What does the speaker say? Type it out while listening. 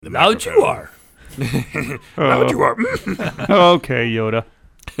Loud you are. Loud you are. Okay, Yoda.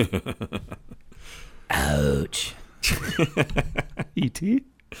 Ouch. E.T.?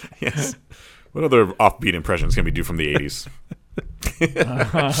 Yes. What other offbeat impressions can we do from the 80s?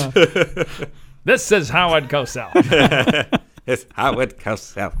 This is Howard Cosell. It's Howard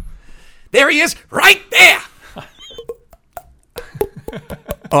Cosell. There he is, right there.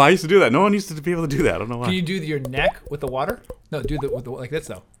 Oh, I used to do that. No one used to be able to do that. I don't know why. Can you do your neck with the water? No, do the with the, like this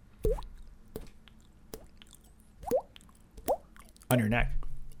though. On your neck.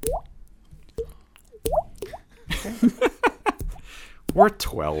 We're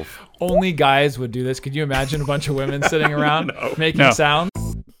 12. Only guys would do this. Could you imagine a bunch of women sitting around making No. sounds?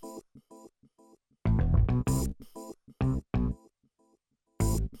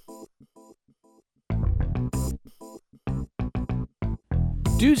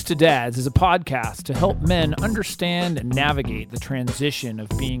 Dudes to Dads is a podcast to help men understand and navigate the transition of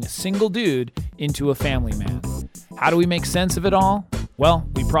being a single dude into a family man. How do we make sense of it all? Well,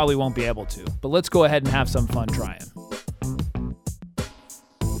 we probably won't be able to, but let's go ahead and have some fun trying.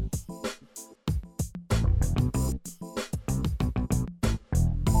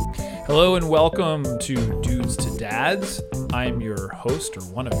 Hello and welcome to Dudes to Dads. I'm your host, or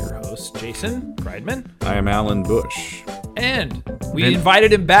one of your hosts, Jason Friedman. I am Alan Bush. And we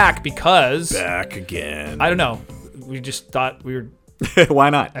invited him back because, Back again. I don't know, we just thought we were, Why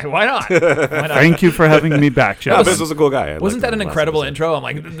not? hey, why not? Why not? Thank you for having me back, Jeff. Oh, this was a cool guy. Wasn't that an incredible intro? I'm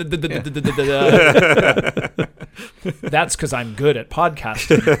like, that's because I'm good at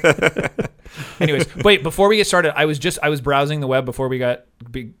podcasting. Anyways, wait, before we get started, I was browsing the web before we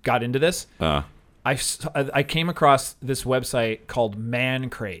got into this. I came across this website called Man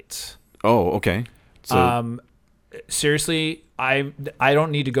Crates. Oh, okay. So, Seriously, I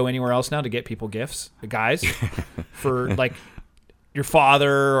don't need to go anywhere else now to get people gifts, guys, for like your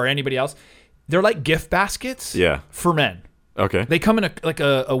father or anybody else. They're like gift baskets for men. okay. They come in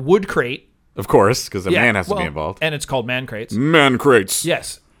a wood crate. Of course, because a man has to be well, involved. And it's called Man Crates. Man crates.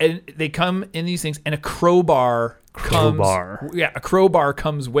 Yes. And they come in these things, and a crowbar comes. A crowbar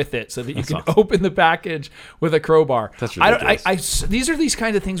comes with it, so that you can open the package with a crowbar. That's ridiculous. These are these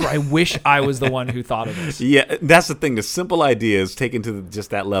kind of things where I wish I was the one who thought of this. Yeah, that's the thing. The simple ideas taken to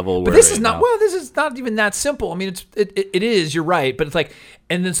just that level. But this is not. Well, this is not even that simple. I mean, it is. You're right, but it's like,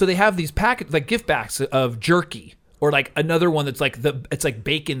 and then so they have these packets, like gift bags of jerky. Or like another one that's like it's like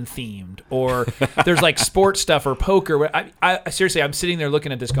bacon themed, or there's like sports stuff or poker. I seriously, I'm sitting there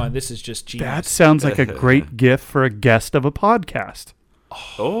looking at this going, this is just genius. That sounds like a great gift for a guest of a podcast.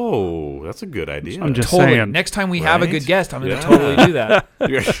 Oh, that's a good idea. I'm just Totally. saying. Next time we have a Right? good guest, I'm going to totally do that.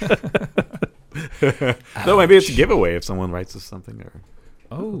 No, maybe it's a giveaway if someone writes us something. Or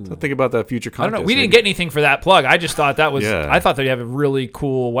Oh, think about that future I contest. don't know. We didn't get anything for that plug. I just thought that was. Yeah. I thought they'd have a really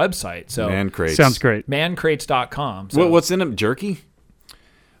cool website. So Man crates. Sounds great. mancrates.com. So. What's in it? Jerky?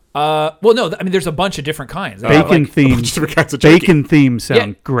 Well, no. I mean, there's a bunch of different kinds. They have, Bacon like, themed. Different kinds of jerky. Bacon themes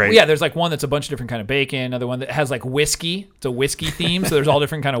sound great. Yeah, there's like one that's a bunch of different kind of bacon. Another one that has like whiskey. It's a whiskey theme, so there's all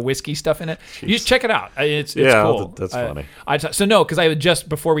different kind of whiskey stuff in it. You just check it out. It's cool. That's funny. So no, because I had just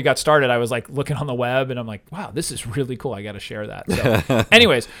before we got started, I was like looking on the web, and I'm like, wow, this is really cool. I got to share that. So,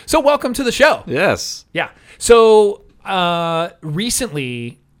 anyways, so welcome to the show. Yes. Yeah. So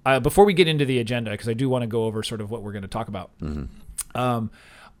recently, before we get into the agenda, because I do want to go over sort of what we're going to talk about.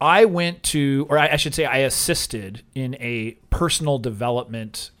 I went to, or I should say, I assisted in a personal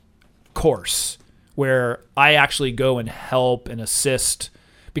development course where I actually go and help and assist,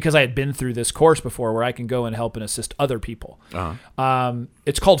 because I had been through this course before, where I can go and help and assist other people.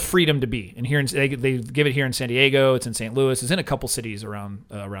 It's called Freedom to Be, and here they give it here in San Diego. It's in St. Louis. It's in a couple cities around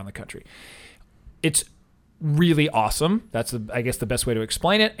the country. It's really awesome. That's I guess the best way to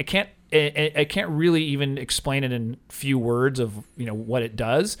explain it. I can't really even explain it in few words of what it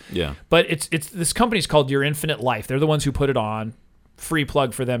does. Yeah. But it's this company's called Your Infinite Life. They're the ones who put it on. Free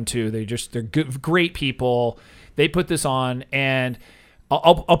plug for them too. They're good, great people. They put this on, and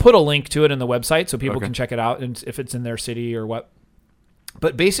I'll put a link to it in the website so people can check it out, and if it's in their city or what.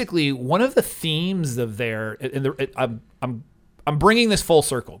 But basically, one of the themes of I'm bringing this full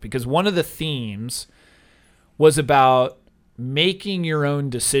circle, because one of the themes was about making your own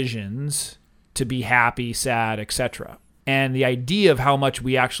decisions to be happy, sad, etc. And the idea of how much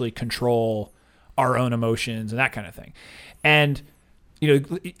we actually control our own emotions and that kind of thing. And,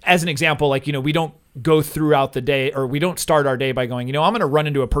 as an example, like, we don't go throughout the day, or we don't start our day by going, I'm going to run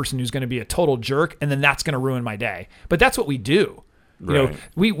into a person who's going to be a total jerk, and then that's going to ruin my day. But that's what we do. Right.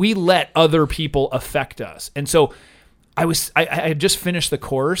 We let other people affect us. And so I had just finished the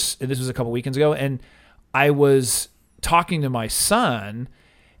course, and this was a couple weekends ago, and I was talking to my son,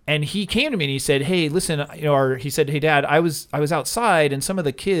 And he came to me and he said, "Hey, listen, or he said, "Hey, Dad, I was outside and some of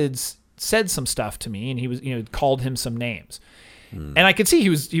the kids said some stuff to me," and he was, called him some names, and I could see he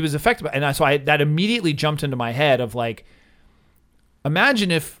was affected by it. And so that immediately jumped into my head of like,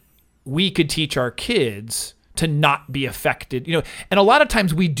 imagine if we could teach our kids to not be affected, and a lot of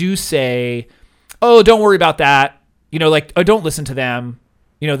times we do say, "Oh, don't worry about that," like, "Oh, don't listen to them,"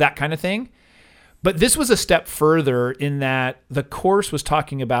 that kind of thing. But this was a step further in that the course was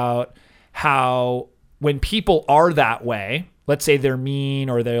talking about how when people are that way, let's say they're mean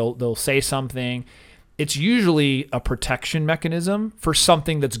or they'll say something, it's usually a protection mechanism for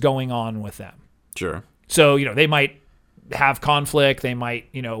something that's going on with them. Sure. So, they might have conflict, they might,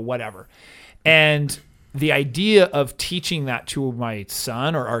 whatever. And the idea of teaching that to my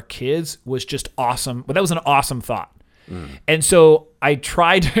son or our kids was just awesome. But that was an awesome thought. And so I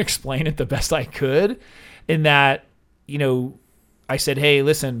tried to explain it the best I could in that, I said, "Hey,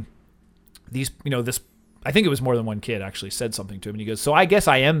 listen, these, I think it was more than one kid actually said something to him. And he goes, "So I guess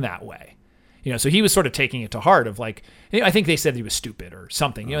I am that way." So he was sort of taking it to heart of like, I think they said he was stupid or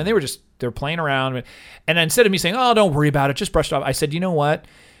something, and they're playing around. And instead of me saying, "Oh, don't worry about it, just brush it off," I said, "You know what?"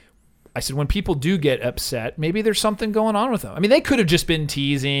 I said, when people do get upset, maybe there's something going on with them. I mean, they could have just been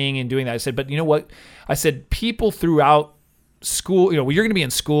teasing and doing that. I said, but you know what? I said, people throughout school, you're going to be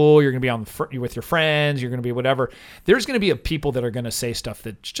in school, you're going to be with your friends, you're going to be whatever. There's going to be people that are going to say stuff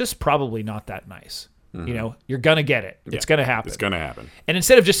that's just probably not that nice. You're going to get it. Yeah, it's going to happen. It's going to happen. And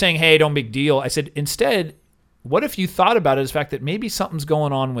instead of just saying, "Hey, don't big deal," I said, instead, what if you thought about it as the fact that maybe something's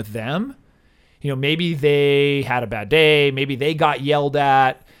going on with them? Maybe they had a bad day. Maybe they got yelled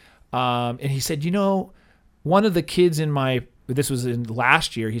at. And he said, one of the kids this was in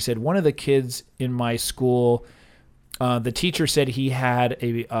last year, he said, one of the kids in my school, the teacher said he had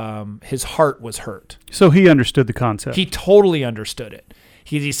his heart was hurt. So he understood the concept. He totally understood it.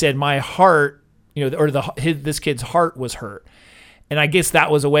 He said, my heart, this kid's heart was hurt. And I guess that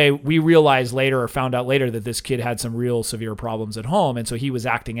was a way we realized later or found out later that this kid had some real severe problems at home. And so he was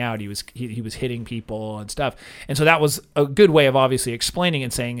acting out. He was hitting people and stuff. And so that was a good way of obviously explaining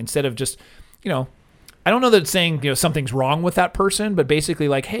and saying, instead of just, I don't know that it's saying, something's wrong with that person, but basically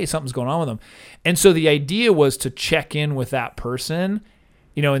like, hey, something's going on with them. And so the idea was to check in with that person,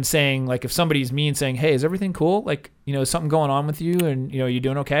 and saying like, if somebody's mean, saying, "Hey, is everything cool? Like, is something going on with you? And, you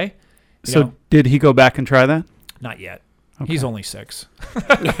doing okay?" So did he go back and try that? Not yet. Okay. He's only 6. He's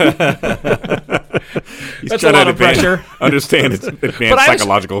That's a lot of pressure. Understand its advanced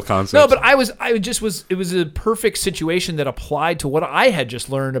psychological concepts. No, but it was a perfect situation that applied to what I had just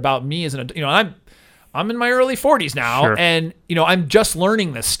learned about me as an, I'm in my early 40s now, Sure. and I'm just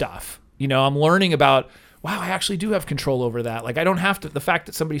learning this stuff. I'm learning about, wow, I actually do have control over that. Like, I don't have to. The fact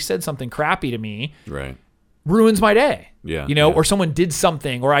that somebody said something crappy to me, right, ruins my day. Yeah. Or someone did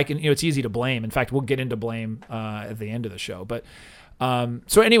something, or I can, it's easy to blame. In fact, we'll get into blame at the end of the show. But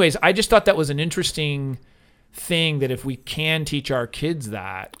so anyways, I just thought that was an interesting thing, that if we can teach our kids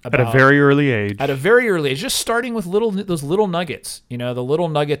that about, at a very early age, just starting with those little nuggets, the little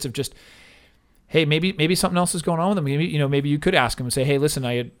nuggets of just, hey, maybe something else is going on with them. Maybe you could ask them and say, "Hey,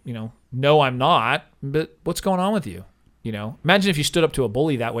 listen, no, I'm not, but what's going on with you?" Imagine if you stood up to a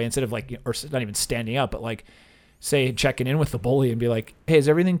bully that way, instead of like, or not even standing up, but like, say, checking in with the bully and be like, "Hey, is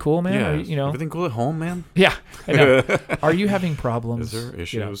everything cool, man? Yeah, everything cool at home, man? Yeah, I know. Are you having problems? Is there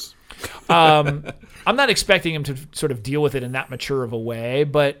issues?" I'm not expecting him to sort of deal with it in that mature of a way,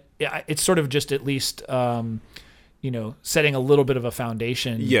 but it's sort of just at least, setting a little bit of a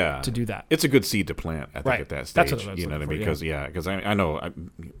foundation to do that. It's a good seed to plant, I think, right. at that stage. That's what I was what I mean? Because I know, I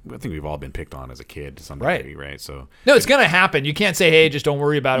think we've all been picked on as a kid to some degree, right? So no, it's going to happen. You can't say, "Hey, just don't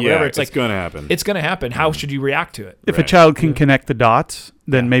worry about it." Whatever. It's like, going to happen. It's going to happen. How should you react to it? If a child can connect the dots,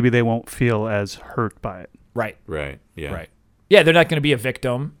 then maybe they won't feel as hurt by it. Right. Yeah. Right. Yeah, they're not going to be a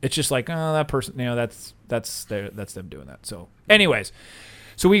victim. It's just like, oh, that person, that's them doing that. So anyways,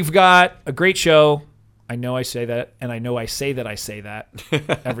 so we've got a great show. I know I say that, and I know I say that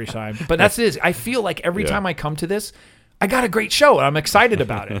every time. But that's it. I feel like every time I come to this, I got a great show, and I'm excited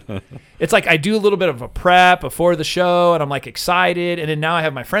about it. It's like I do a little bit of a prep before the show, and I'm like excited. And then now I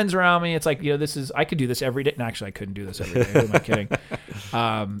have my friends around me. It's like, I could do this every day. And actually, I couldn't do this every day. Who am I kidding?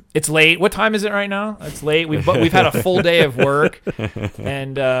 It's late. What time is it right now? It's late. We've had a full day of work,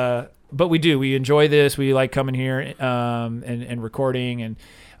 and but we enjoy this. We like coming here and recording and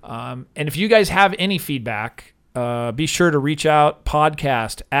if you guys have any feedback, be sure to reach out,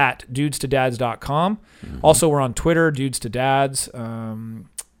 podcast at dudestodads.com. Mm-hmm. Also, we're on Twitter, Dudes to Dads.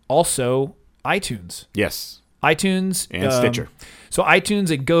 Also, iTunes. Yes. iTunes And Stitcher. So iTunes,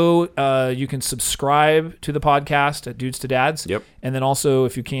 you can subscribe to the podcast at Dudes to Dads. Yep. And then also,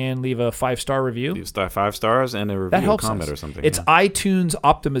 if you can, leave a 5-star review. Leave 5 stars and a review, That helps comment us. or something. It's yeah. iTunes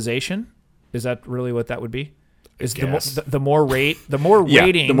optimization. Is that really what that would be? Is guess. the more ratings, the more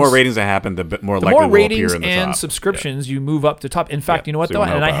ratings that happen, the more the likely more will appear ratings in the and top. subscriptions you move up to top. In fact, Yeah, you know what so though,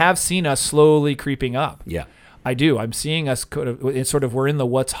 you'll and help I out. have seen us slowly creeping up. Yeah. I do. I'm seeing us it's sort of we're in the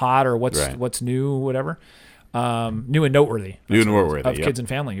what's hot or what's Right. what's new, whatever. New and noteworthy. New and noteworthy, of yep. kids and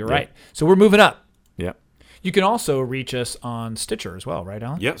family. You're Yep. right. So we're moving up. Yeah. You can also reach us on Stitcher as well, right,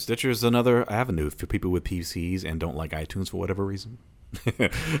 Alan? Yep. Stitcher is another avenue for people with PCs and don't like iTunes for whatever reason.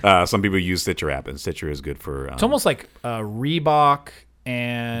 Some people use Stitcher app, and Stitcher is good for It's almost like Reebok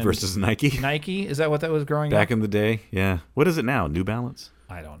and versus Nike. Nike. Is that what that was growing Back up? in the day, yeah. What is it now? New Balance?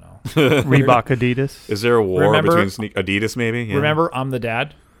 I don't know. Reebok, Adidas. Is there a war Remember- between Adidas? Maybe. Yeah. Remember, I'm the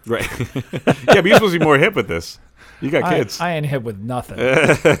dad. Right. Yeah, but you're supposed to be more hip with this. You got kids. I ain't hip with nothing.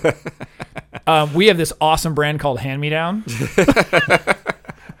 We have this awesome brand called Hand Me Down.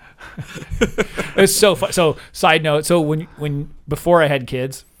 It's so fun. So, side note. So when before I had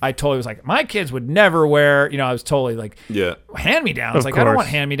kids, I totally was like, my kids would never wear. I was totally like, Yeah. hand me downs. Of Like I don't want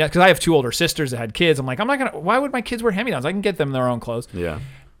course. hand me downs because I have 2 older sisters that had kids. I'm like, I'm not gonna. Why would my kids wear hand me downs? I can get them their own clothes. Yeah.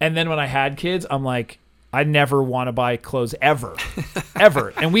 And then when I had kids, I'm like, I never want to buy clothes ever,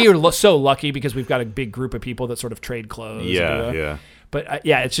 ever. And we are so lucky because we've got a big group of people that sort of trade clothes. Yeah. Yeah. But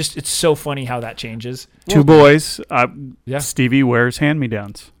yeah, it's so funny how that changes. 2 boys. Yeah. Stevie wears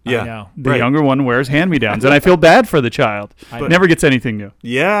hand-me-downs. Yeah. I know. The Right. younger one wears hand-me-downs, and I feel bad for the child. know. Never gets anything new.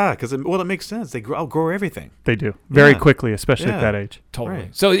 Yeah, because it makes sense. They outgrow everything. They do very Yeah. quickly, especially Yeah. at that age. Totally.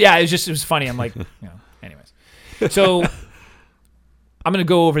 Right. So yeah, it was funny. I'm like, anyways. So I'm going to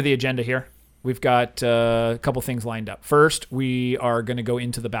go over the agenda here. We've got a couple things lined up. First, we are going to go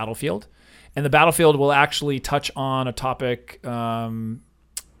into the battlefield, and the battlefield will actually touch on a topic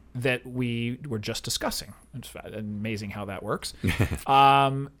that we were just discussing. It's amazing how that works.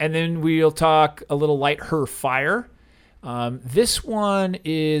 And then we'll talk a little light her fire. This one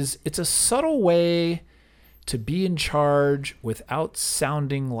it's a subtle way to be in charge without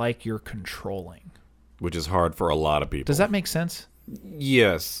sounding like you're controlling. Which is hard for a lot of people. Does that make sense?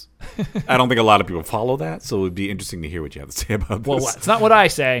 Yes. I don't think a lot of people follow that, so it would be interesting to hear what you have to say about Well, this. it's not what I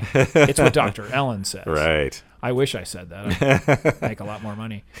say. It's what Dr. Ellen says. Right. I wish I said that. I'd make a lot more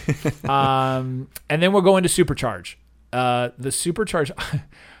money. And then we'll go into Supercharge. The Supercharge,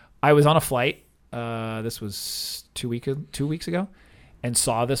 I was on a flight. This was 2 weeks ago, and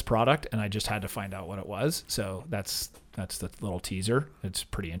saw this product, and I just had to find out what it was. So that's the little teaser. It's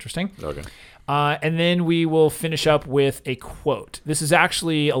pretty interesting. Okay. And then we will finish up with a quote. This is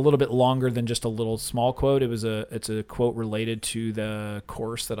actually a little bit longer than just a little small quote. It's a quote related to the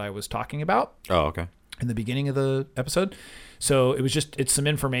course that I was talking about Oh, okay. in the beginning of the episode. So it's some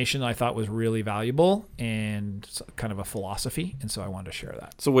information that I thought was really valuable and kind of a philosophy. And so I wanted to share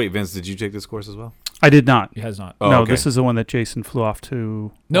that. So wait, Vince, did you take this course as well? I did not. It has not. Oh, no, okay. this is the one that Jason flew off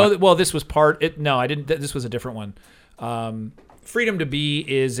to. No, well, this was no, I didn't. This was a different one. Freedom to Be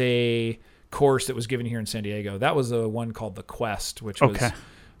is a course that was given here in San Diego. That was a one called The Quest, which was Okay.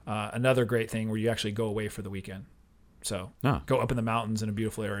 another great thing where you actually go away for the weekend. So No. go up in the mountains in a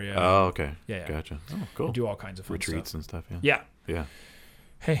beautiful area. Oh, okay. Yeah. Gotcha. Oh, cool. Do all kinds of fun Retreats stuff. and stuff, yeah. Yeah. Yeah.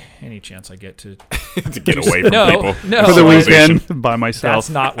 Hey, any chance I get to To get away from no, people. no. For the Civilization. weekend by myself. That's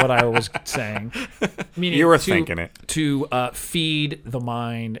not what I was saying. Meaning You were to- thinking it. To feed the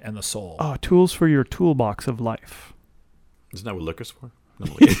mind and the soul. Oh, tools for your toolbox of life. Isn't that what liquor's for? No,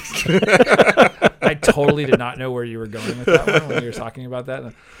 I totally did not know where you were going with that one when you were talking about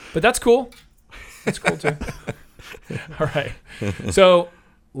that. But that's cool. That's cool too. All right. So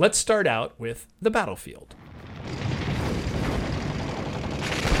let's start out with the battlefield.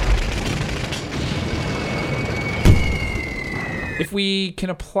 If we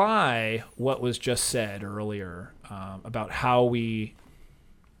can apply what was just said earlier about how we,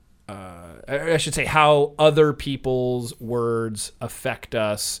 I should say, how other people's words affect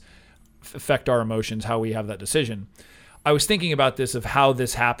us, affect our emotions, how we have that decision. I was thinking about this of how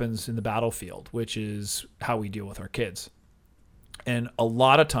this happens in the battlefield, which is how we deal with our kids. And a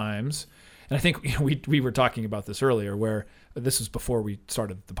lot of times, and I think we were talking about this earlier, where this was before we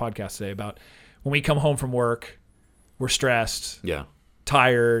started the podcast today, about when we come home from work, we're stressed, yeah.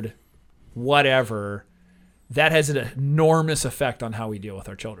 tired, whatever, that has an enormous effect on how we deal with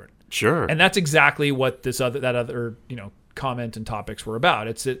our children. Sure. And that's exactly what that other comment and topics were about.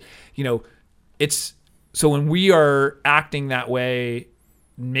 It's so when we are acting that way,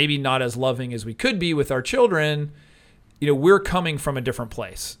 maybe not as loving as we could be with our children, we're coming from a different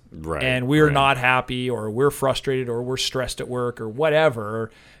place. Right. And we're right. not happy, or we're frustrated, or we're stressed at work, or whatever.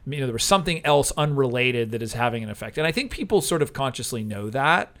 There was something else unrelated that is having an effect. And I think people sort of consciously know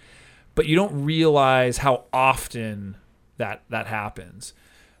that, but you don't realize how often that happens.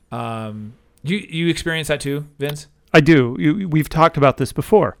 You experience that too, Vince? I do. We've talked about this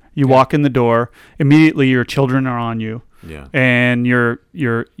before. You walk in the door, immediately your children are on you. Yeah. And you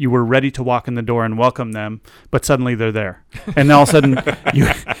were ready to walk in the door and welcome them, but suddenly they're there. And all of a sudden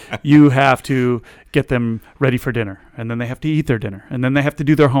you have to get them ready for dinner, and then they have to eat their dinner, and then they have to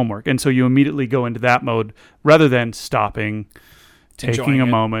do their homework. And so you immediately go into that mode rather than stopping, taking a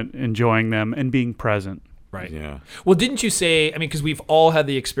moment, enjoying them, and being present. Right. Yeah. Well, didn't you say, because we've all had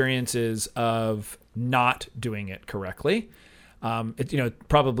the experiences of not doing it correctly.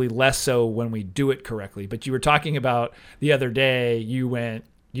 Probably less so when we do it correctly. But you were talking about the other day, you went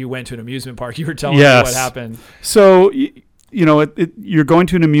to an amusement park. You were telling me what happened. So, you're going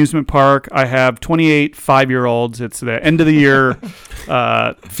to an amusement park. I have 28 5-year-olds. It's the end of the year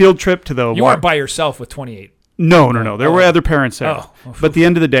field trip to the... You weren't by yourself with 28. No. There were other parents there. Oh. But at the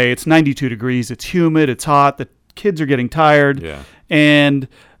end of the day, it's 92 degrees. It's humid. It's hot. The kids are getting tired. Yeah. And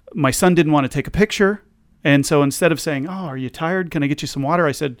my son didn't want to take a picture. And so instead of saying, "Oh, are you tired? Can I get you some water?"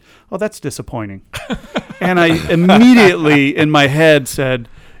 I said, "Oh, that's disappointing." And I immediately in my head said,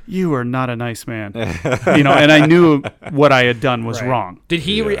 "You are not a nice man." And I knew what I had done was wrong. Did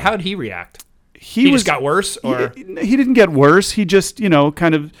he? Yeah. How did he react? He just got worse, or he didn't get worse. He just,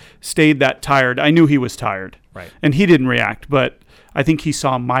 kind of stayed that tired. I knew he was tired. Right. And he didn't react, but I think he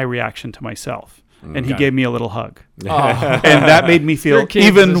saw my reaction to myself. And he gave me a little hug. Oh. And that made me feel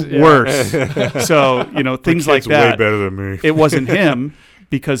even worse. So, things like that. Way better than me. It wasn't him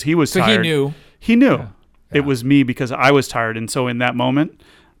because he was tired. So he knew. He knew. Yeah. It was me because I was tired. And so in that moment,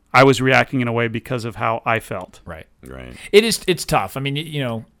 I was reacting in a way because of how I felt. Right. Right. It's tough.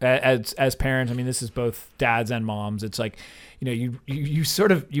 As parents, this is both dads and moms. It's like, you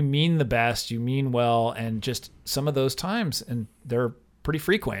sort of, you mean the best, you mean well, and just some of those times, and they're pretty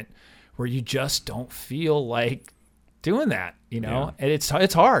frequent, where you just don't feel like doing that, and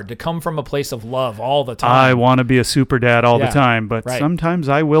it's hard to come from a place of love all the time. I want to be a super dad all the time, but sometimes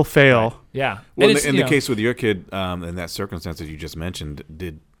I will fail. Right. Yeah. Well, in the case with your kid, in that circumstance that you just mentioned,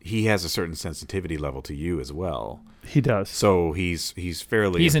 he has a certain sensitivity level to you as well. He does. So he's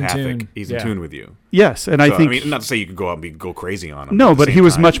fairly empathic. In tune. He's in tune with you. Yes, and I think not to say you can go out and go crazy on him. No, but he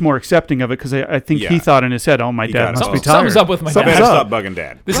was much more accepting of it because I think he thought in his head, "Oh, my dad must be tired." Something's up with my dad. Stop bugging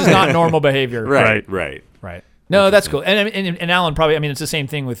dad. This is not normal behavior. Right. No, that's cool. And Alan probably, it's the same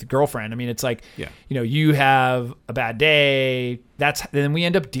thing with girlfriend. It's like, you have a bad day. Then we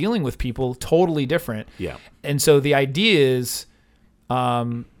end up dealing with people totally different. Yeah. And so the idea is,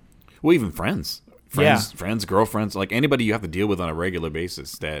 well, even friends, girlfriends, like anybody you have to deal with on a regular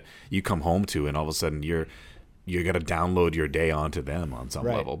basis that you come home to, and all of a sudden you're going to download your day onto them on some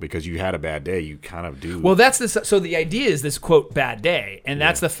level because you had a bad day. You kind of do. Well, so the idea is this quote bad day, and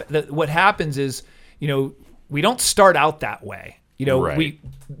that's what happens is, we don't start out that way.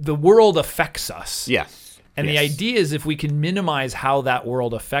 The world affects us. Yes. And the idea is if we can minimize how that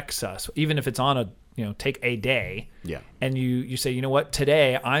world affects us, even if it's on take a day. Yeah. And you say, you know what,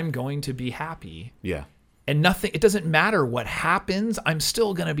 today I'm going to be happy. Yeah. And it doesn't matter what happens, I'm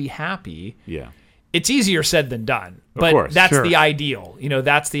still going to be happy. Yeah. It's easier said than done. But of course. That's the ideal.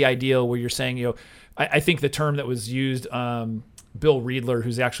 That's the ideal where you're saying, I think the term that was used, Bill Riedler,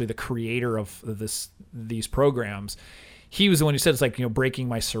 who's actually the creator of these programs, he was the one who said it's like, breaking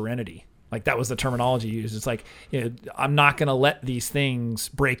my serenity. Like that was the terminology used. It's like, I'm not going to let these things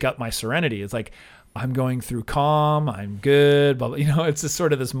break up my serenity. It's like, I'm going through calm, I'm good, blah, blah. It's just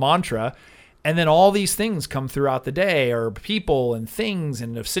sort of this mantra. And then all these things come throughout the day, or people and things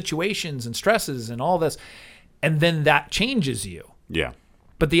and of situations and stresses and all this. And then that changes you. Yeah.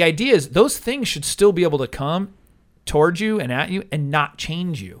 But the idea is those things should still be able to come towards you and at you and not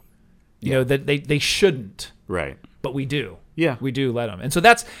change you. That they shouldn't. Right. But we do. Yeah. We do let them. And so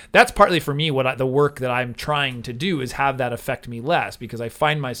that's partly for me the work that I'm trying to do is have that affect me less, because I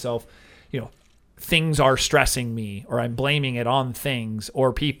find myself, things are stressing me, or I'm blaming it on things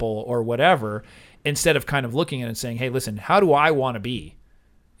or people or whatever, instead of kind of looking at it and saying, hey, listen, how do I want to be?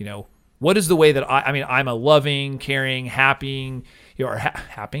 What is the way that I'm a loving, caring, happy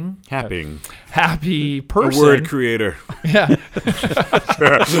person. A word creator. Yeah.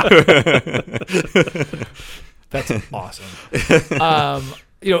 That's awesome.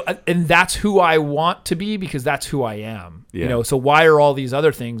 And that's who I want to be because that's who I am. Yeah. So why are all these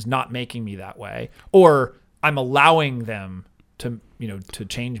other things not making me that way? Or I'm allowing them to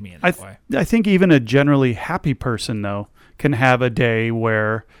change me in that way. I think even a generally happy person though can have a day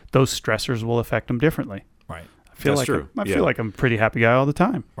where those stressors will affect them differently. Right. I feel That's like true. I feel like I'm a pretty happy guy all the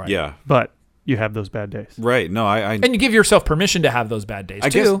time. Right. Yeah. But you have those bad days. Right. No, And you give yourself permission to have those bad days I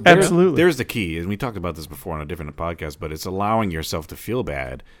too. guess Absolutely. There's the key, and we talked about this before on a different podcast, but it's allowing yourself to feel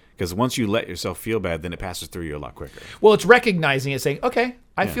bad, because once you let yourself feel bad, then it passes through you a lot quicker. Well, it's recognizing it, saying, "Okay,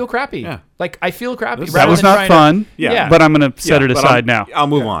 I feel crappy. Yeah. Like I feel crappy." That That rather was than not trying fun. Yeah. But I'm going to set it but aside now. I'll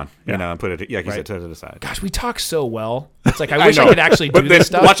move on, Yeah. and put it. Yeah, like you Right. said, set it aside. Gosh, we talk so well. It's like I wish I know. could actually do But then this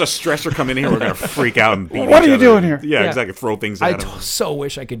stuff. watch a stressor come in here, we're gonna freak out and beat What each are you other. doing here? Yeah, Yeah. exactly. Throw things I at him. so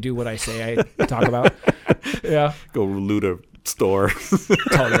wish I could do what I say I talk about. Yeah, Go loot a store.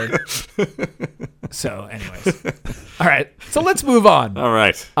 totally. So, anyways, all right. So let's move on. All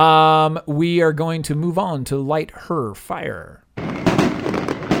right. We are going to move on to light her fire.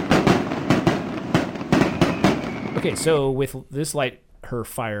 Okay, so with this light her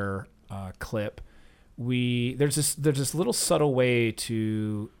fire clip, there's this little subtle way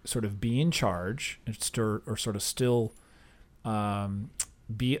to sort of be in charge and or sort of still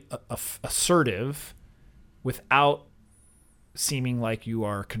be assertive without seeming like you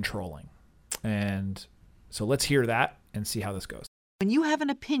are controlling. And so let's hear that and see how this goes. When you have an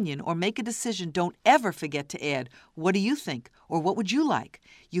opinion or make a decision, don't ever forget to add, what do you think? Or what would you like?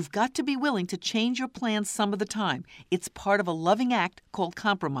 You've got to be willing to change your plans some of the time. It's part of a loving act called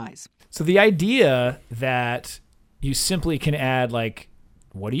compromise. So the idea that you simply can add, like,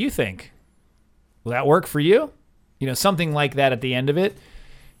 what do you think? Will that work for you? Something like that at the end of it.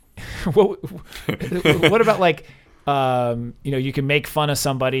 What about like, you can make fun of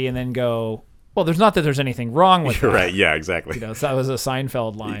somebody and then go, well, there's not that there's anything wrong with You're that. right. Yeah, exactly. So that was a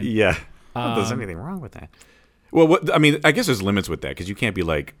Seinfeld line. Yeah. Not that there's anything wrong with that. Well, I guess there's limits with that, because you can't be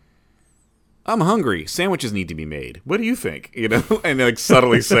like, I'm hungry. Sandwiches need to be made. What do you think? And like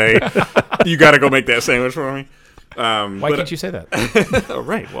subtly say, you got to go make that sandwich for me. Why can't you say that? Oh,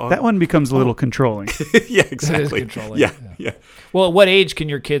 right. Well, That one becomes a little controlling. yeah, exactly. controlling, Yeah, yeah. yeah. Well, at what age can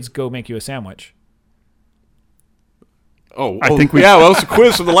your kids go make you a sandwich? I think we- Yeah, well, it's a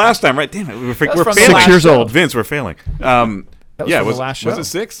quiz from the last time, right? Damn it, we're from the failing. last 6 years show. old. Vince, we're failing. That was Yeah, from was the last was show. it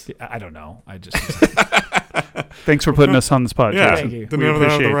 6? I don't know. I just Thanks for putting us on the spot. Yeah. Jason. Thank you. Didn't We have the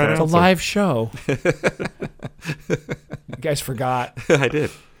appreciate right that. it's a answer. live show. You guys forgot. I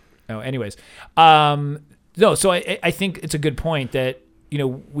did. No, anyways. No, so I think it's a good point that,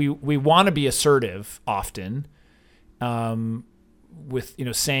 we want to be assertive often, with,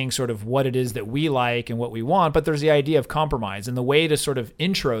 saying sort of what it is that we like and what we want, but there's the idea of compromise. And the way to sort of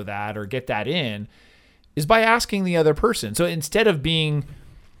intro that or get that in is by asking the other person. So instead of being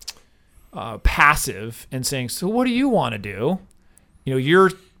passive and saying, so what do you want to do?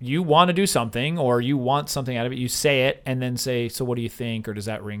 You want to do something, or you want something out of it. You say it and then say, so what do you think? Or does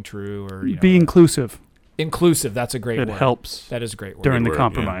that ring true? Or Be inclusive. inclusive. That's a great It word. helps That is a great word. during the Word,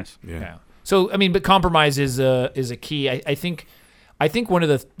 compromise. Yeah. Yeah. So but compromise is a key. I think one of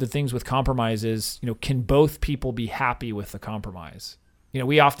the things with compromise is, can both people be happy with the compromise?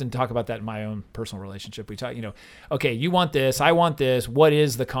 We often talk about that in my own personal relationship. We talk, okay, you want this, I want this. What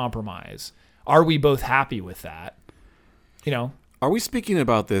is the compromise? Are we both happy with that? Are we speaking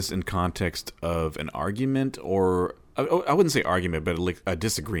about this in context of an argument, or I wouldn't say argument, but like a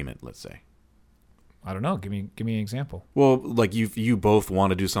disagreement, let's say? I don't know. Give me an example. Well, like you both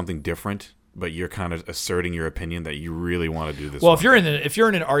want to do something different, but you're kind of asserting your opinion that you really want to do this. Well, one if you're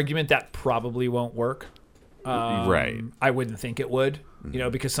in an argument, that probably won't work. Right. I wouldn't think it would,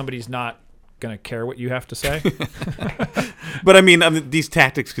 because somebody's not going to care what you have to say. But I mean, these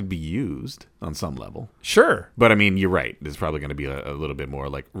tactics could be used on some level. Sure. But I mean, you're right. There's probably going to be a little bit more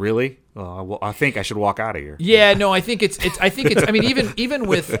like, really? Well, I think I should walk out of here. Yeah, no, I think it's. I mean, even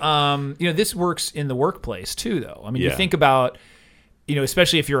with this works in the workplace too, though. I mean, you Yeah. think about,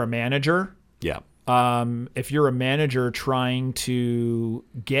 especially if you're a manager. Yeah. If you're a manager trying to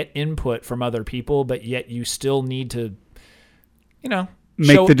get input from other people, but yet you still need to,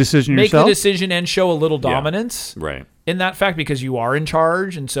 Make the decision make yourself? the decision and show a little dominance Right. in that fact, because you are in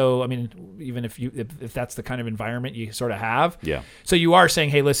charge. And so, I mean, even if that's the kind of environment you sort of have. Yeah. So you are saying,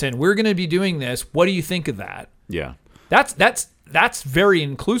 hey, listen, we're going to be doing this. What do you think of that? Yeah. That's very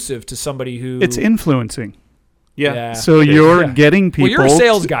inclusive to somebody who It's influencing. Yeah. So it is. you're Yeah. getting people. Well, you're a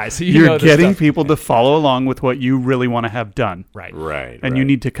sales guy, so you know you're this getting stuff. people to follow along with what you really want to have done, Right. Right. and you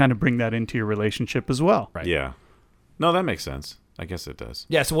need to kind of bring that into your relationship as well. Right. Yeah. No, that makes sense. I guess it does.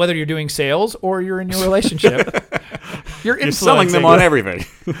 Yeah, so whether you're doing sales or you're in your relationship, you're You're selling them influencing. on everything.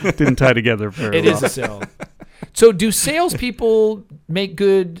 Didn't tie together very It well. is a sale. So do salespeople make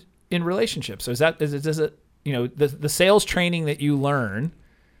good in relationships? So does it the sales training that you learn.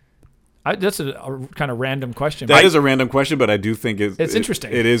 That's a kind of random question. That is a random question, but I do think it's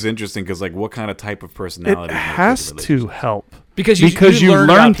interesting. It is interesting because, like, what kind of type of personality? It has to help because you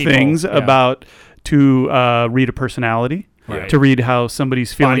learn things about to read a personality, right. to read how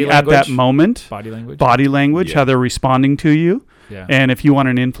somebody's feeling at that moment, body language, how they're responding to you, and if you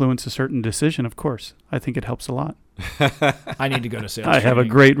want to influence a certain decision, of course, I think it helps a lot. I need to go to sales. I have a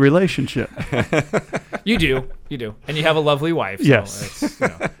great relationship. You do, and you have a lovely wife. So yes,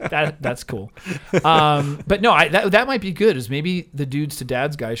 that's cool. But no, that might be good. Is maybe the Dudes to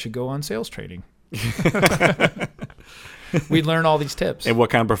Dads guy should go on sales training. We'd learn all these tips. And what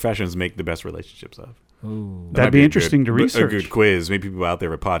kind of professions make the best relationships of? Ooh. That'd be interesting to research. A good quiz. Maybe people out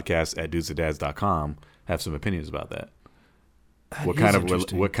there at podcast@dudesadads.com have some opinions about that. What kind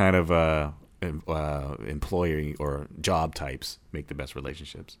of employee or job types make the best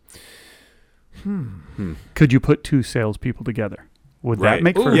relationships? Could you put two salespeople together? Would that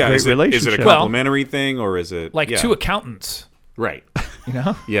make for a great relationship? Is it a complimentary thing, or is it like two accountants? Right. You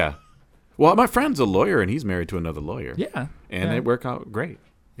know? Yeah. Well, my friend's a lawyer, and he's married to another lawyer. Yeah. And they work out great.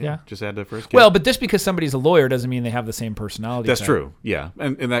 Yeah. Just had the first kid. Well, but just because somebody's a lawyer doesn't mean they have the same personality. That's true. Yeah.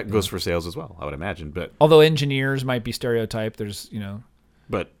 And that goes for sales as well, I would imagine. But although engineers might be stereotyped, there's,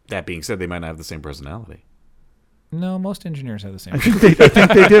 But that being said, they might not have the same personality. No, most engineers have the same. I think they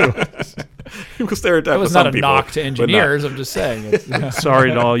do. Stereotype. That was not a knock to engineers. I'm just saying.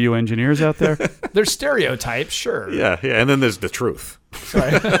 Sorry to all you engineers out there. There's stereotypes, sure. Yeah, and then there's the truth.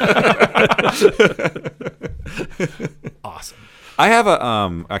 Right. Awesome. I have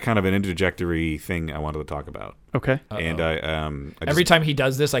a kind of an interjectory thing I wanted to talk about. Okay. And I every time he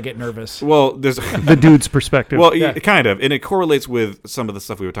does this, I get nervous. Well, there's the dude's perspective. Well, kind of, and it correlates with some of the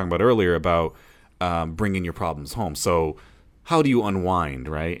stuff we were talking about earlier about bringing your problems home. So, how do you unwind,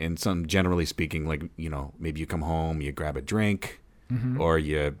 right? And generally speaking, like maybe you come home, you grab a drink, or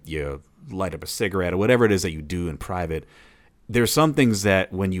you light up a cigarette, or whatever it is that you do in private. There's some things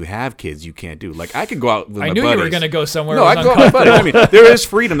that when you have kids you can't do. Like I can go out with my buddies. I knew you were going to go somewhere. No, I can go out with my buddies. I mean, there is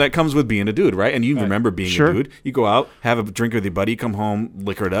freedom that comes with being a dude, right? And you remember being a dude. You go out, have a drink with your buddy, come home,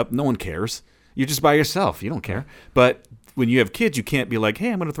 liquor it up. No one cares. You're just by yourself. You don't care. But when you have kids, you can't be like,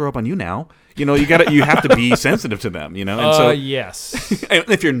 "Hey, I'm going to throw up on you now." You have to be sensitive to them. And so yes. And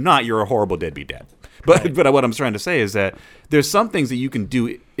if you're not, you're a horrible deadbeat dad. But what I'm trying to say is that there's some things that you can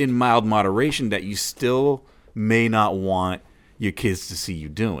do in mild moderation that you still may not want your kids to see you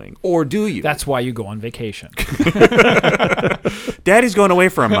doing, or do you? That's why you go on vacation. Daddy's going away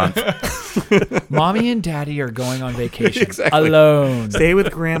for a month. Mommy and Daddy are going on vacation alone. Stay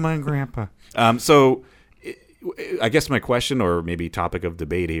with Grandma and Grandpa. So, I guess my question, or maybe topic of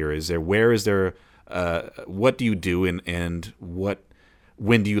debate here, is what do you do, and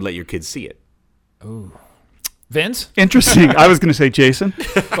when do you let your kids see it? Ooh. Vince? Interesting. I was going to say Jason.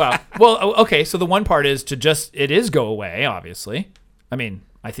 Well, okay. So the one part is it is go away, obviously. I mean,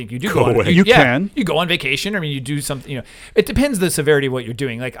 I think you do go away. You can. You go on vacation. I mean, you do something, it depends the severity of what you're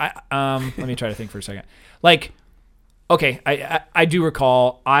doing. Like, let me try to think for a second. Like, okay, I do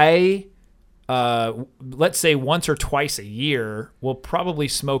recall, let's say once or twice a year, we'll probably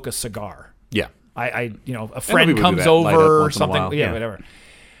smoke a cigar. Yeah. A friend comes over or something. Yeah, whatever.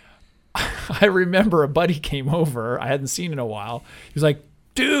 I remember a buddy came over. I hadn't seen in a while. He was like,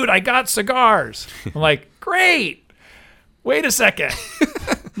 "Dude, I got cigars." I'm like, "Great. Wait a second.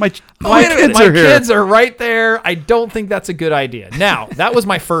 My kids are right there. I don't think that's a good idea." Now, that was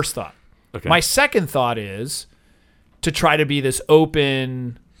my first thought. Okay. My second thought is to try to be this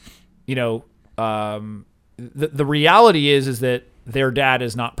open, the reality is that their dad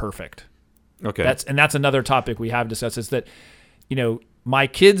is not perfect. Okay. That's another topic we have discussed, is that, my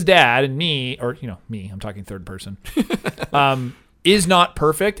kid's dad and me, or, me, I'm talking third person, is not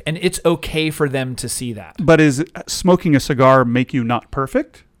perfect, and it's okay for them to see that. But is smoking a cigar make you not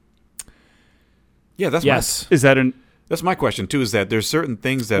perfect? Yeah, that's my question too, is that there's certain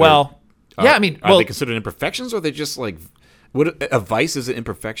things that are they considered imperfections, or are they just like, what a vice is an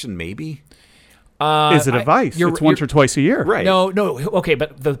imperfection maybe? Is it a vice? It's once or twice a year. Right. No. Okay,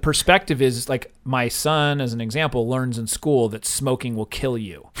 but the perspective is like my son, as an example, learns in school that smoking will kill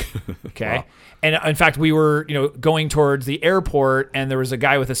you. Okay. Wow. And in fact, we were, going towards the airport, and there was a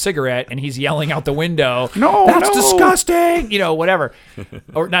guy with a cigarette, and he's yelling out the window, "That's disgusting!" Whatever.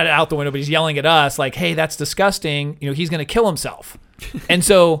 Or not out the window, but he's yelling at us like, "Hey, that's disgusting. He's going to kill himself." And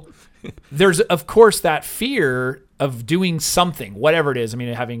so there's, of course, that fear of doing something, whatever it is. I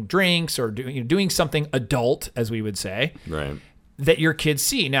mean, having drinks or doing something adult, as we would say, right, that your kids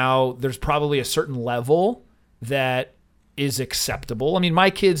see. Now, there's probably a certain level that is acceptable. I mean, my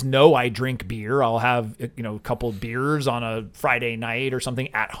kids know I drink beer. I'll have, a couple of beers on a Friday night or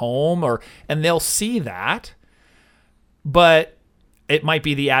something at home, and they'll see that. But it might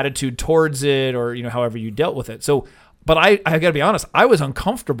be the attitude towards it, or however you dealt with it. So, but I got to be honest, I was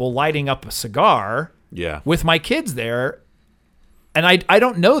uncomfortable lighting up a cigar with my kids there, and I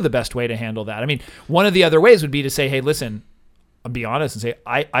don't know the best way to handle that. I mean, one of the other ways would be to say, hey, listen, I'll be honest and say,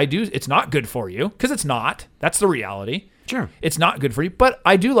 I do. It's not good for you, because it's not. That's the reality. Sure. It's not good for you, but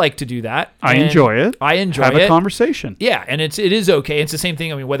I do like to do that. I enjoy it. I enjoy Have it. a conversation. Yeah, and it is okay. It's the same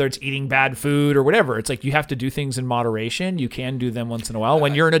thing. I mean, whether it's eating bad food or whatever, it's like you have to do things in moderation. You can do them once in a while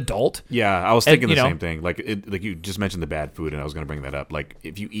when you're an adult. Yeah, I was thinking the same thing. Like you just mentioned the bad food, and I was going to bring that up. Like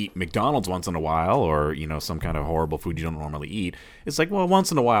if you eat McDonald's once in a while, or some kind of horrible food you don't normally eat, it's like, well,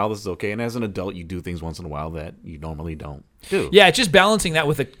 once in a while this is okay. And as an adult, you do things once in a while that you normally don't do. Yeah, it's just balancing that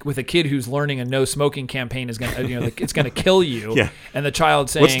with a kid who's learning a no smoking campaign is going to it's going to kill you. Yeah. And the child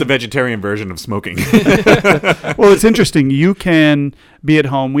saying, what's the vegetarian version of smoking? Well, it's interesting. You can be at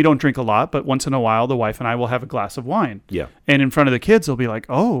home. We don't drink a lot, but once in a while, the wife and I will have a glass of wine. Yeah. And in front of the kids, they'll be like,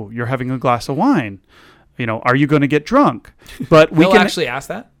 "Oh, you're having a glass of wine. Are you going to get drunk?" But we He'll can actually ask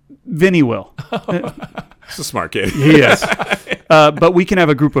that? Vinny will. He's a smart kid. He is. But we can have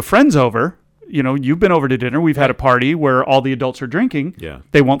a group of friends over. You've been over to dinner. We've had a party where all the adults are drinking. Yeah.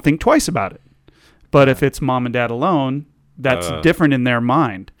 They won't think twice about it. But if it's mom and dad alone, that's different in their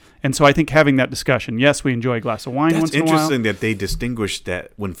mind. And so I think having that discussion, yes, we enjoy a glass of wine once in a while. That's interesting that they distinguish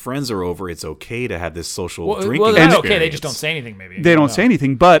that when friends are over, it's okay to have this social drinking Well, experience. okay. They just don't say anything, maybe. They don't say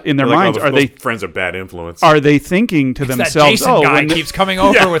anything, but in their minds, are they friends are bad influence? are they thinking to That themselves, Jason guy when keeps coming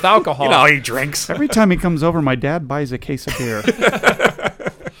over with alcohol. He drinks. every time he comes over, my dad buys a case of beer.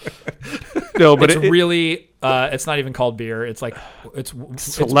 No, but it's really, it's not even called beer. It's like, it's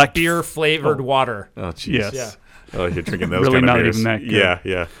Select- beer flavored water. Oh, jeez. Yes. Yeah. Oh, you're drinking those Really kind of not beers. even that good. Yeah,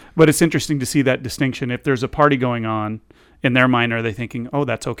 yeah. But it's interesting to see that distinction. If there's a party going on, in their mind, are they thinking, "Oh,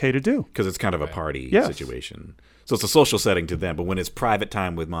 that's okay to do"? Because it's kind of a party Yes. situation. So it's a social setting to them. But when it's private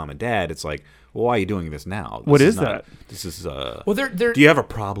time with mom and dad, it's like, well, why are you doing this now? What is not- that? This is. Well, they're Do you have a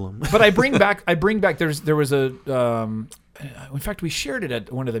problem? but I bring back. There was a. In fact, we shared it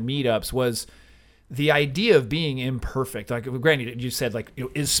at one of the meetups. Was the idea of being imperfect? Like, granted, you said like,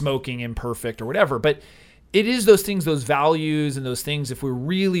 is smoking imperfect or whatever, but it is those things, those values, and those things. If we're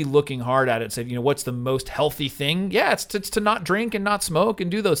really looking hard at it, say, what's the most healthy thing? Yeah, it's to not drink and not smoke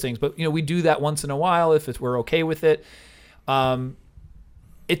and do those things. But we do that once in a while if we're okay with it.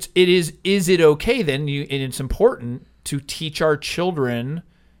 Is it okay then? And it's important to teach our children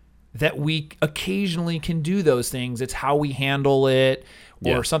that we occasionally can do those things. It's how we handle it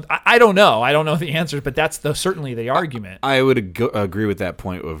or something. I don't know. I don't know the answers, but that's certainly the argument. I would agree with that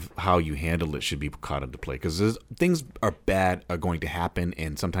point of how you handle it should be caught into play, because things are going to happen,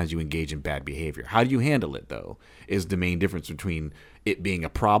 and sometimes you engage in bad behavior. How do you handle it, though, is the main difference between it being a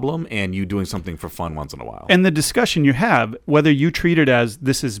problem and you doing something for fun once in a while. And the discussion you have, whether you treat it as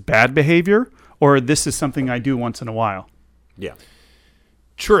this is bad behavior or this is something I do once in a while. Yeah.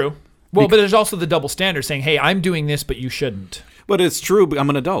 True. Well, but there's also the double standard saying, hey, I'm doing this, but you shouldn't. But it's true. But I'm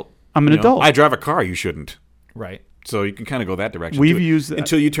an adult. I'm an adult. I drive a car. You shouldn't. Right. So you can kind of go that direction. We've used that.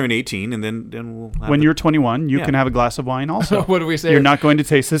 Until you turn 18, and then we'll have When you're 21, you Yeah. can have a glass of wine also. What do we say? You're not going to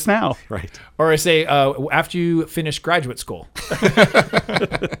taste this now. right. Or I say, after you finish graduate school.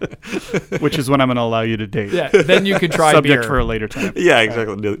 Which is when I'm going to allow you to date. Yeah, then you can try Subject beer. for a later time. Yeah,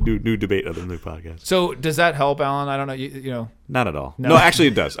 exactly. New debate of the new podcast. So does that help, Alan? I don't know. You know. Not at all. No. No, actually,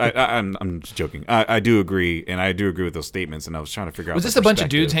 it does. I'm just joking. I do agree, and I do agree with those statements. And I was trying to figure out. Was this the a bunch of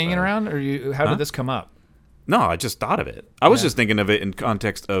dudes perspective, hanging around, or how did this come up? No, I just thought of it. I was just thinking of it in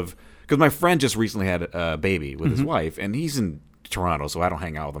context of, because my friend just recently had a baby with his wife, and he's in Toronto, so I don't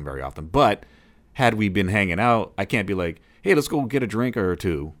hang out with him very often. But had we been hanging out, I can't be like, hey, let's go get a drink or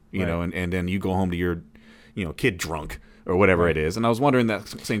two, you know, and then you go home to your, kid drunk or whatever it is. And I was wondering that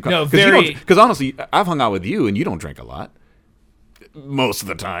same. No, because honestly, I've hung out with you, and you don't drink a lot. Most of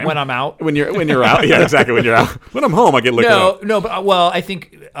the time, When I'm out, when you're out, yeah, exactly. When you're out, when I'm home, I get liquored up. no, but I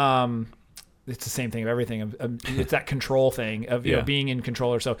think it's the same thing of everything. It's that control thing of being in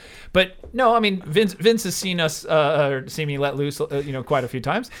control or so. But no, I mean Vince has seen us seen me let loose, quite a few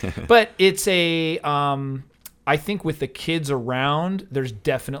times. But it's a I think with the kids around, there's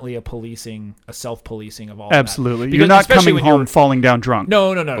definitely a self-policing of all of that. Absolutely. Because You're not especially coming when home falling down drunk.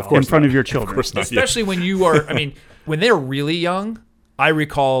 No. Of course in front of your children. Especially when you are, when they're really young, I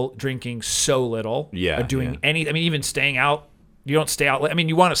recall drinking so little. Yeah, Doing yeah. any, even staying out. You don't stay out.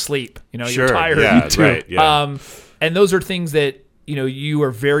 You want to sleep. Sure, You're tired. yeah, Me too. right, yeah. And those are things that, you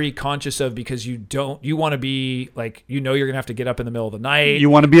are very conscious of, because you want to be like, you're going to have to get up in the middle of the night. You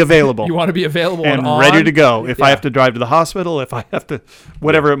want to be available. You want to be available and on. ready to go. If Yeah. I have to drive to the hospital, if I have to,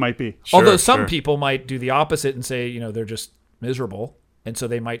 whatever it might be. Although some people might do the opposite and say, they're just miserable. And so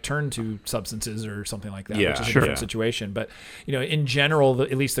they might turn to substances or something like that, Yeah, which is a sure. different situation. But, in general,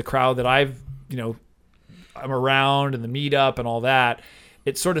 at least the crowd that I'm around and the meetup and all that,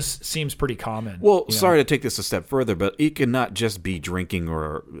 it sort of seems pretty common. Well, sorry to take this a step further, but it can not just be drinking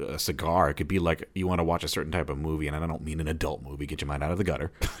or a cigar. It could be like you want to watch a certain type of movie, and I don't mean an adult movie, get your mind out of the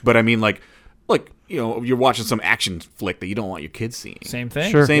gutter. But I mean like you're watching some action flick that you don't want your kids seeing. Same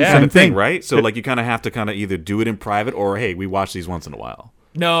thing. Sure. Same Yeah. kind of thing, Thing. right? So like you kind of have to either do it in private or, hey, we watch these once in a while.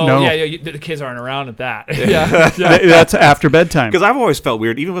 No. The kids aren't around at that. Yeah. That's after bedtime. Because I've always felt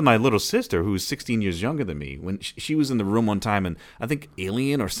weird, even with my little sister, who's 16 years younger than me, when she was in the room one time, and I think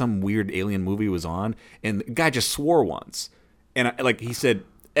Alien or some weird alien movie was on, and the guy just swore once. And he said,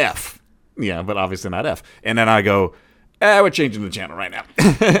 F. Yeah, but obviously not F. And then I go, we're changing the channel right now.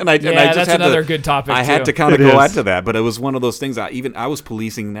 and I just that's had another good topic, I had too. to kind of It go is. into that, but it was one of those things. I was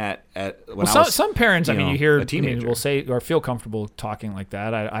policing that when I was Some parents, you hear, a teenager. will say or feel comfortable talking like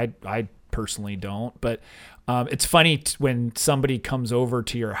that. I personally don't, but it's funny when somebody comes over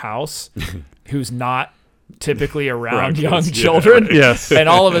to your house who's not typically around young children. Yes. And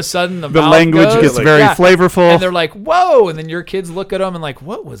all of a sudden the mouth language goes, gets very flavorful. and they're like, "Whoa!" And then your kids look at them and like,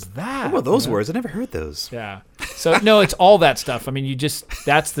 "What was that?" What were those words? I never heard those. Yeah. So no, it's all that stuff. I mean,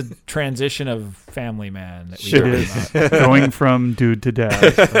 that's the transition of Family Man that we It talk is. about. Going from dude to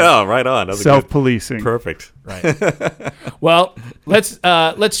dad. Oh, right on. That was Self-policing. perfect. Right. Well, let's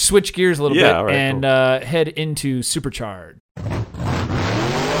switch gears a little Yeah, bit all right, and head into Supercharged.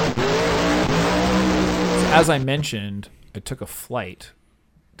 As I mentioned, I took a flight.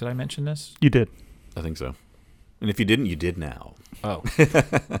 Did I mention this? You did. I think so. And if you didn't, you did now. Oh.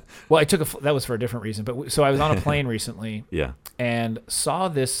 Well, I took that was for a different reason. But so I was on a plane recently Yeah. and saw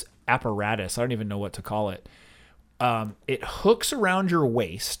this apparatus. I don't even know what to call it. It hooks around your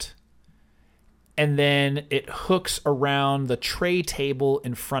waist, and then it hooks around the tray table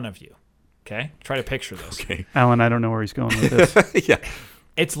in front of you. Okay? Try to picture this. Okay. Alan, I don't know where he's going with this. Yeah.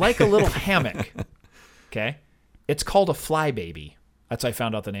 It's like a little hammock. Okay? It's called a Flybaby. That's how I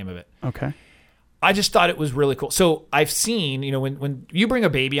found out the name of it. Okay. I just thought it was really cool. So I've seen, when you bring a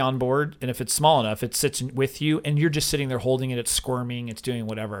baby on board, and if it's small enough, it sits with you, and you're just sitting there holding it. It's squirming. It's doing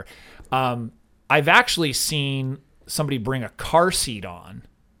whatever. I've actually seen somebody bring a car seat on,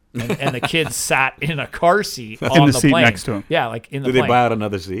 and the kids sat in a car seat on the the seat plane. next to 'em. Yeah, like in the Did plane. they buy out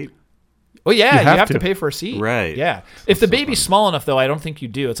another seat? Well, yeah, you have to to. pay for a seat. Right. Yeah. If the baby's small enough, though, I don't think you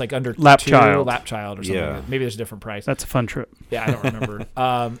do. It's like under Lap 2, child. lap child or something. Yeah. Maybe there's a different price. That's a fun trip. Yeah, I don't remember.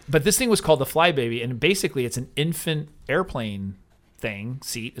 But this thing was called the Flybaby, and basically it's an infant airplane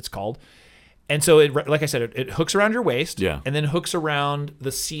seat, it's called. And so, like I said, it hooks around your waist, Yeah. and then hooks around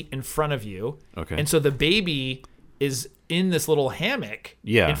the seat in front of you. Okay. And so the baby is in this little hammock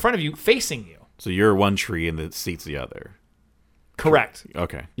Yeah. in front of you, facing you. So you're one tree and the seat's the other. Correct.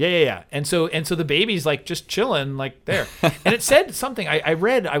 Okay. Yeah. And so the baby's like just chilling like there. And it said something, I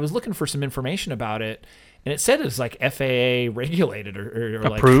was looking for some information about it, and it said it's like FAA regulated or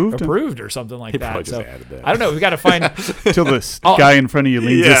like Approved? approved or something like probably that. just So added that. I don't know. We got to find. Till this guy in front of you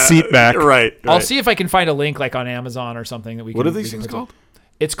leans his seat back. Right. I'll see if I can find a link like on Amazon or something that we can. What are we these can things look up. called?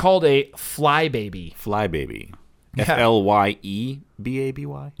 It's called a Flybaby. Flybaby. Yeah.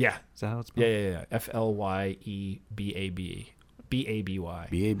 Flyebaby? Yeah. Is that how it's spelled? Yeah. Flyebaby. BABY.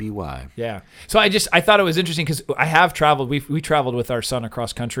 B-A-B-Y. Yeah. So I thought it was interesting because I have traveled. We traveled with our son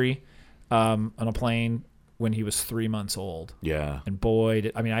across country on a plane when he was 3 months old. Yeah. And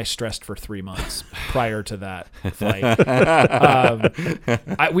boy, I stressed for 3 months prior to that flight.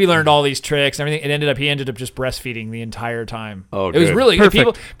 We learned all these tricks and everything. He ended up just breastfeeding the entire time. Oh, it was good. really good.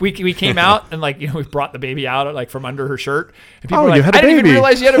 Perfect. People, we came out and we brought the baby out like from under her shirt. And people Oh, were like, you had a I didn't even baby."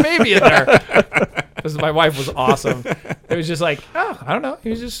 realize you had a baby in there. Because my wife was awesome. It was just like, I don't know. He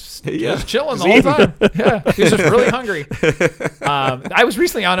was just chilling the whole time. Yeah. He was just really hungry. I was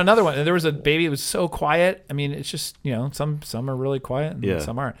recently on another one, and there was a baby that was so quiet. I mean, it's just, some are really quiet and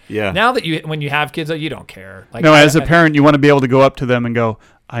some aren't. Yeah. Now that when you have kids, you don't care. Like, No, as a parent, you want to be able to go up to them and go,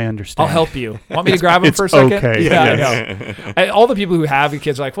 I understand. I'll help you. Want me to grab them it's for a second? okay. Yeah, Yes. I know. All the people who have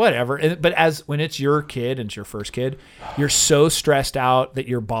kids are like, whatever. But when it's your kid and it's your first kid, you're so stressed out that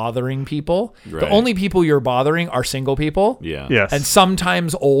you're bothering people. The Right. only people you're bothering are single people. Yeah. Yes. And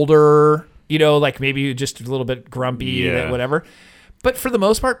sometimes older, like maybe just a little bit grumpy, Yeah. whatever. But for the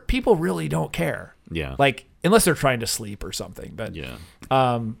most part, people really don't care. Yeah. Like, unless they're trying to sleep or something. But Yeah.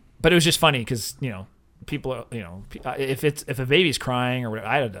 but it was just funny because, people are, if a baby's crying or whatever,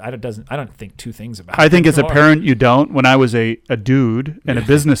 I don't think two things about it. I think as a parent, you don't. When I was a dude and a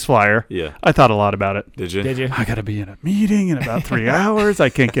business flyer, I thought a lot about it. Did you? I got to be in a meeting in about 3 hours. I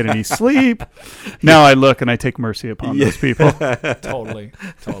can't get any sleep. Now I look and I take mercy upon those people. Totally.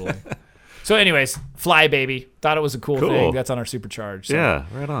 So anyways, Fly Baby. Thought it was a cool thing. That's on our Supercharge. So. Yeah,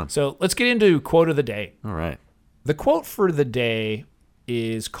 right on. So let's get into quote of the day. All right. The quote for the day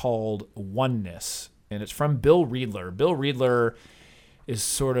is called Oneness, and it's from Bill Riedler. Bill Riedler is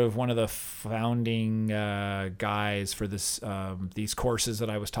sort of one of the founding guys for these courses that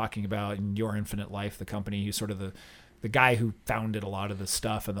I was talking about in Your Infinite Life, the company. He's sort of the guy who founded a lot of the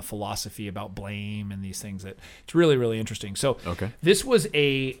stuff and the philosophy about blame and these things. That it's really, really interesting. So this was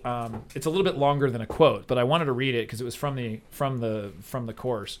it's a little bit longer than a quote, but I wanted to read it because it was from the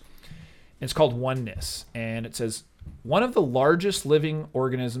course. It's called Oneness, and it says, "One of the largest living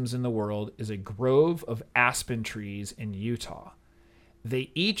organisms in the world is a grove of aspen trees in Utah. They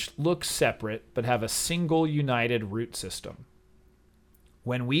each look separate but have a single united root system.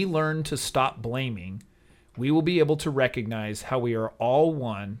 When we learn to stop blaming, we will be able to recognize how we are all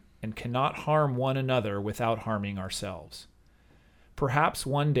one and cannot harm one another without harming ourselves. Perhaps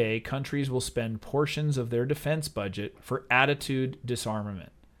one day countries will spend portions of their defense budget for attitude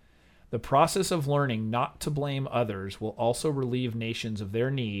disarmament. The process of learning not to blame others will also relieve nations of their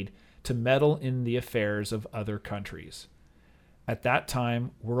need to meddle in the affairs of other countries. At that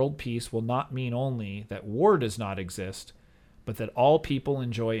time, world peace will not mean only that war does not exist, but that all people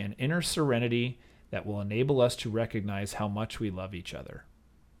enjoy an inner serenity that will enable us to recognize how much we love each other."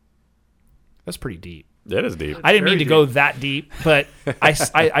 That's pretty deep. That is deep. I didn't mean to go that deep, but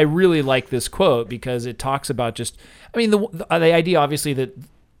I really like this quote because it talks about the idea, obviously, that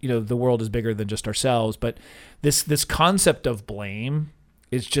the world is bigger than just ourselves, but this concept of blame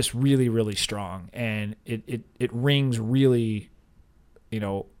is just really, really strong, and it rings really,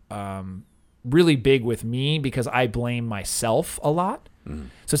 really big with me because I blame myself a lot. Mm-hmm.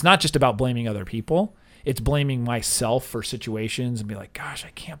 So it's not just about blaming other people. It's blaming myself for situations and be like, gosh, I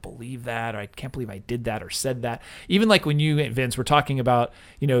can't believe that, or I can't believe I did that or said that. Even like when you, Vince, were talking about,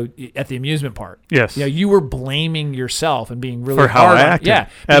 at the amusement park. Yes. You were blaming yourself and being really for how hard I acted. Being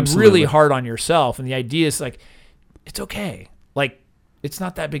absolutely really hard on yourself. And the idea is like, it's okay. Like, it's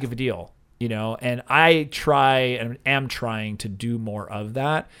not that big of a deal, and I try and am trying to do more of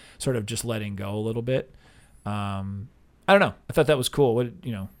that, sort of just letting go a little bit. I don't know. I thought that was cool. What,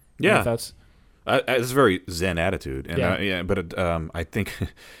 yeah. Thoughts? It's a very Zen attitude, and but I think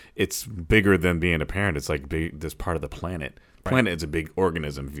it's bigger than being a parent. It's like this part of the planet. Planet is a big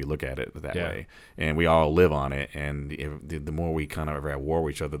organism if you look at it that way, and we all live on it. And the more we kind of are at war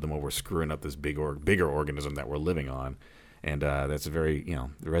with each other, the more we're screwing up this bigger organism that we're living on. And that's a very,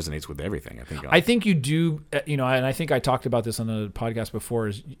 it resonates with everything. I think you do, and I think I talked about this on the podcast before.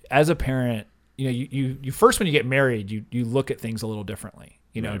 Is as a parent, you first when you get married, you look at things a little differently.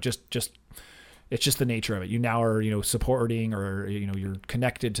 Just it's just the nature of it. You now are, supporting or, you're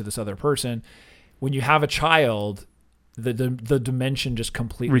connected to this other person. When you have a child, the dimension just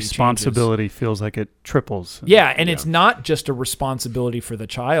completely responsibility changes. Feels like it triples. Yeah, and it's not just a responsibility for the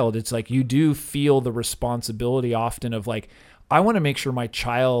child. It's like you do feel the responsibility often of like, I want to make sure my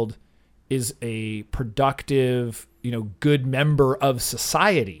child is a productive, good member of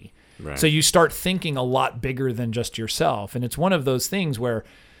society. Right. So you start thinking a lot bigger than just yourself. And it's one of those things where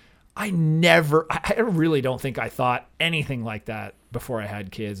I really don't think I thought anything like that before I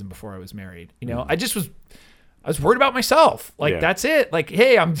had kids and before I was married. I was worried about myself. That's it. Like,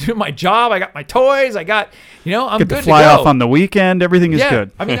 hey, I'm doing my job. I got my toys. I got, I'm good to to fly go. Off on the weekend. Everything is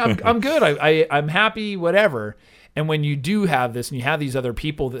good. I mean, I'm good. I'm happy, whatever. And when you do have this and you have these other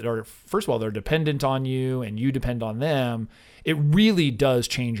people that are, first of all, they're dependent on you and you depend on them, it really does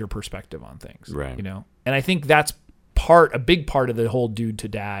change your perspective on things. Right. And I think that's a big part of the whole dude to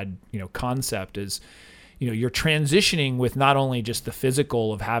dad, concept is, you're transitioning with not only just the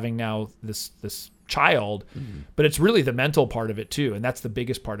physical of having now this child, but it's really the mental part of it too. And that's the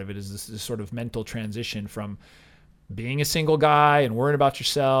biggest part of it is this sort of mental transition from being a single guy and worrying about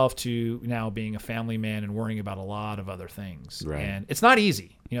yourself to now being a family man and worrying about a lot of other things. Right. And it's not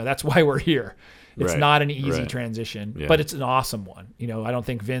easy. That's why we're here. It's not an easy transition, but it's an awesome one. I don't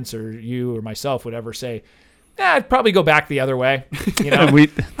think Vince or you or myself would ever say, I'd probably go back the other way.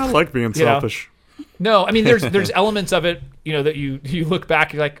 I like being selfish. No, I mean, there's elements of it, that you look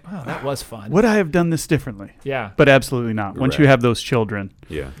back, you're like, oh, that was fun. Would I have done this differently? Yeah. But absolutely not. Once you have those children,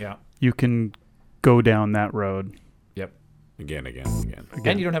 you can go down that road. Yep. Again.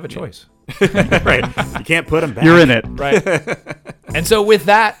 And you don't have a choice. Right. You can't put them back. You're in it. Right. And so with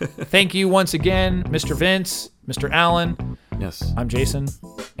that, thank you once again, Mr. Vince, Mr. Allen. Yes. I'm Jason,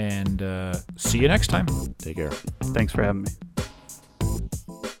 and see you next time. Take care. Thanks for having me.